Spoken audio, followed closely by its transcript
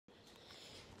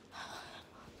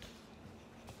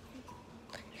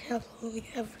Hello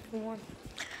everyone.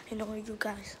 I know you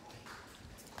guys.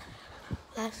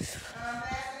 Let's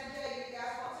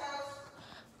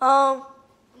No,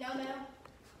 ma'am.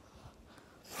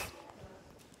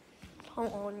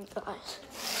 hold on you guys.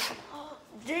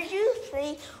 Did you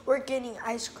say we're getting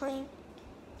ice cream?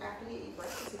 After you eat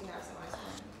breakfast, you can have some ice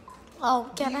cream. Oh,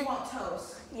 can Do you I? want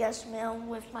toast? Yes, ma'am,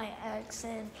 with my eggs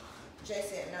and Jay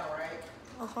said no, right?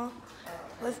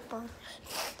 with my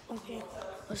okay.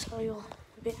 Let's tell you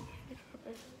a bit.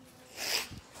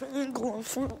 I'm going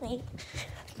Fortnite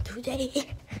today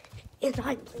and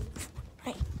I play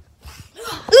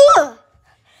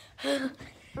Fortnite.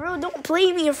 Bro, don't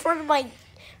play me in front of my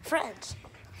friends.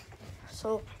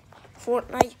 So,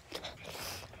 Fortnite,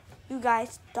 you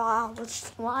guys thought I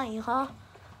was lying, huh?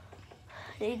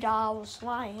 They thought I was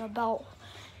lying about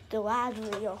the last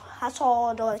video. I saw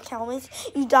all the comments.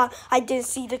 You thought I didn't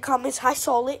see the comments. I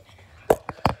saw it.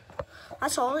 I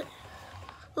saw it.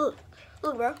 Look,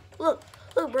 bro. Look,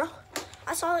 bro.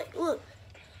 I saw it. Look.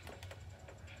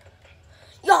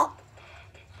 Y'all,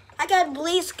 I got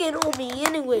Blaze skin on me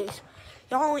anyways.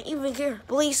 Y'all don't even care.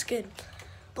 Blaze skin.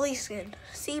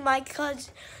 See my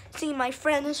cousin, see my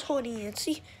friend is holding it.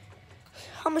 See,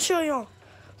 I'm gonna show y'all.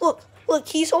 Look,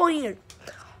 he's holding it.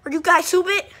 Are you guys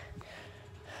stupid?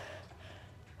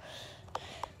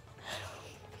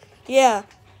 Yeah,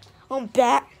 I'm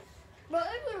back.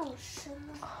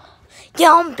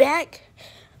 Yeah, I'm back.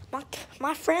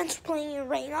 My friend's playing it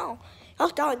right now. I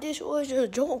thought this was a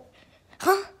joke.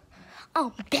 Huh?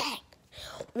 I'm back.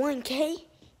 1K?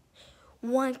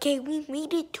 1K, we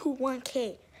made it to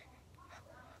 1K.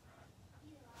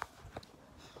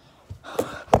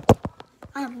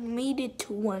 I made it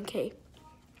to 1K.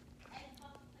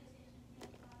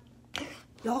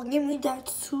 Y'all give me that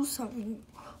to something.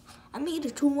 I made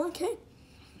it to 1K.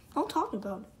 Don't talk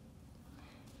about it.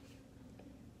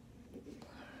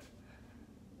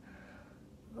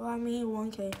 Well, I made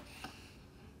 1K.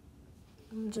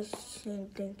 I'm just saying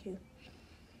thank you.